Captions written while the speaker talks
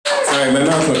Sorry, my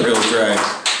mouth went real dry.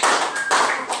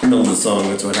 Middle of the song,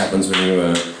 that's what happens when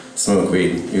you smoke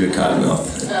weed. You get cotton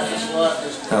mouth.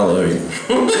 Hallelujah.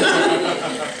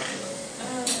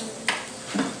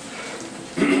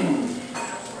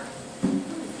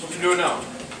 What you doing now?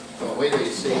 Oh, wait till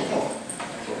you see.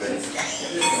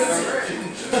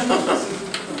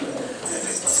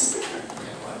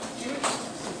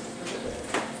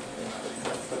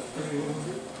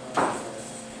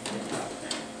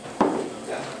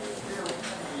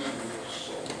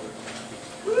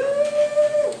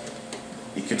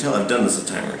 You can tell I've done this a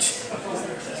time or two.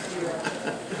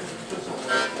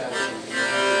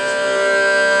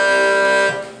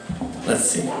 Let's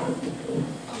see.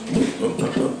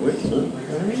 Wait.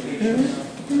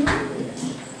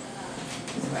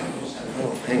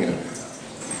 Oh, hang on.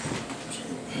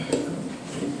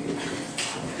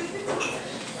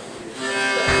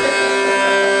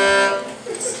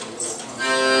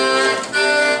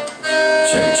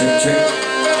 Check.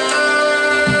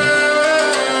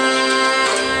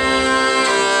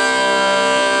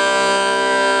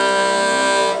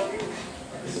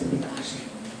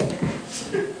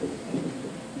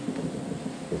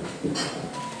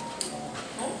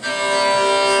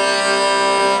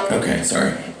 Okay,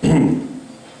 sorry.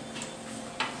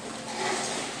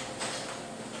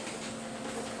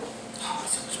 Oh,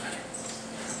 so much better.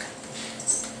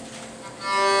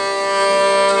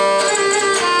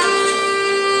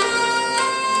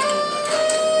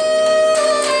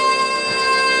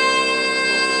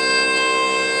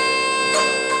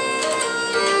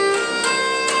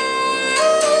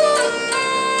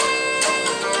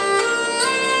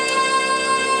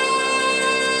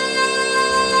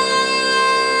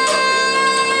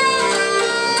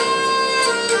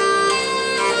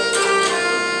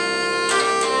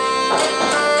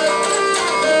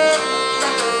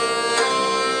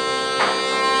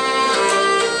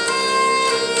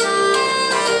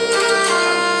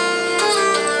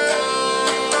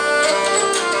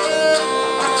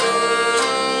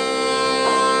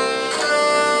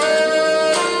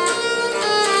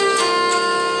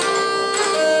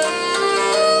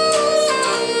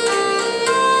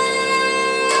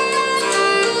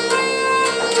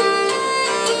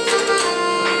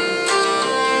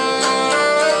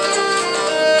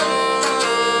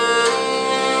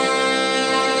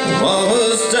 I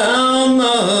was down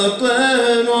the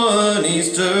glen one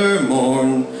Easter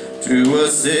morn, to a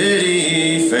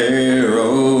city fair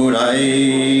rode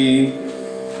I.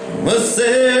 Was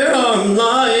there armed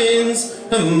lines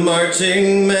of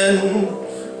marching men,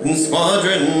 and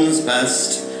squadrons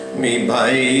passed me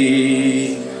by.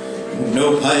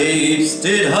 No pipes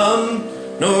did hum,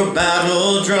 nor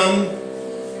battle drum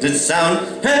did sound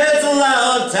its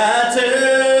loud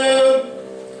tattoo,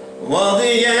 while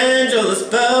the Angelus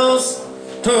bells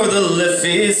toward the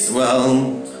Liffey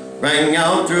swell rang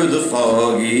out through the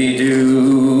foggy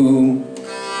dew.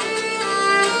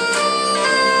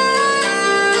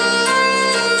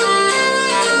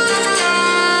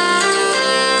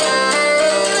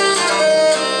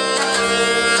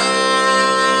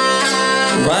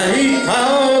 Right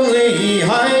proudly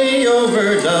high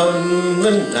over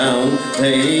Dublin town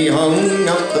they hung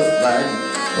up the flag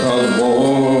of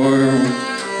war.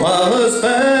 'Twas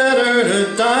better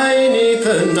to die 'neath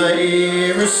an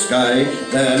Irish sky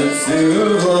than at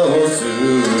Sule or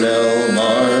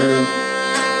Sudelmar.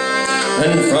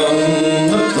 And from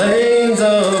the plains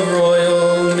of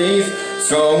Royal Meath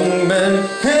strong men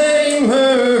came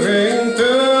hurrying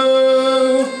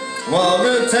through, while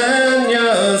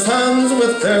Britannia's Huns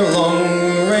with their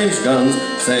long-range guns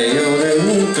sailed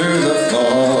in through the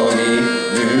foggy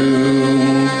dew.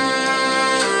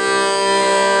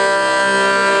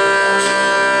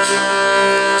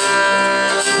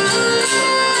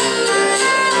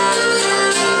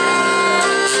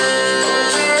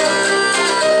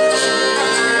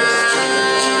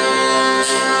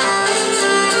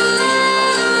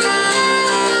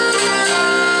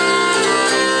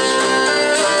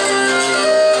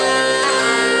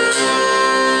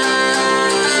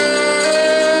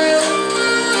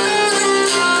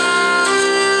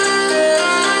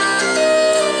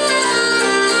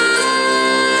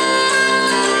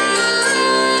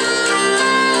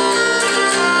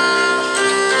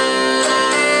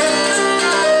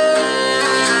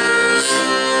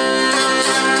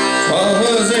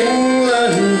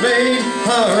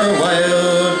 Our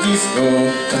wild geese go,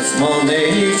 that small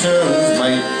nations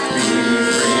might be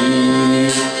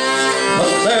free,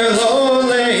 but their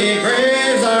lonely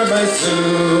graves are by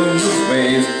Sule's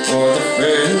waves, or the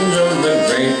fringe of the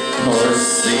great North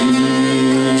Sea.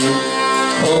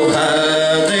 Oh,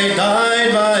 have they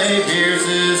died by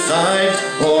Pierce's side,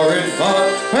 or it fought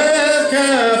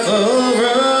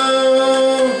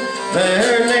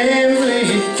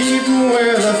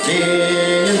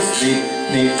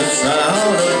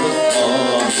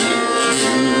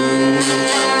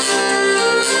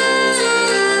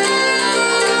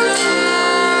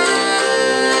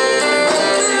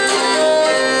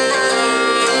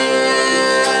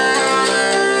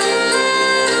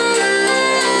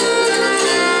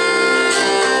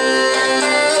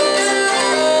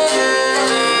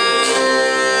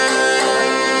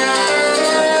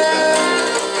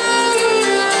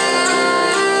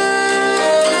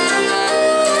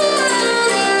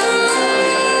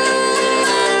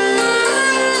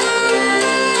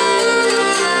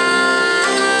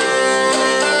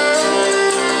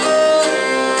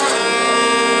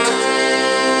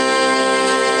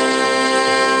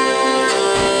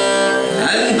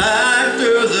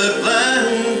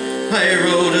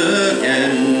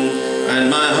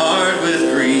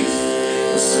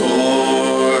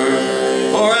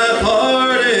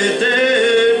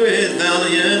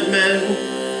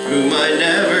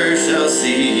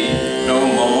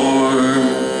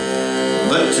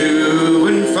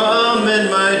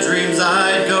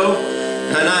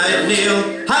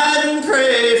kneel and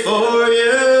pray for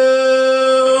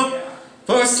you.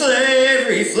 For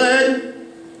slavery fled,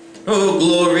 oh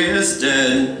glorious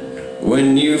dead,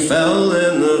 when you fell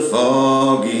in the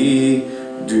foggy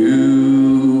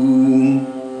dew.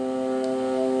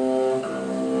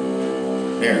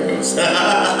 There it goes.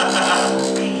 Some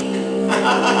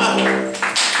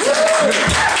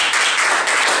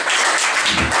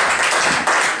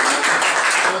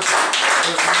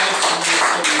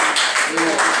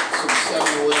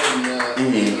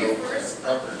 7-Eleven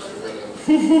uppers or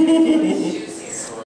whatever.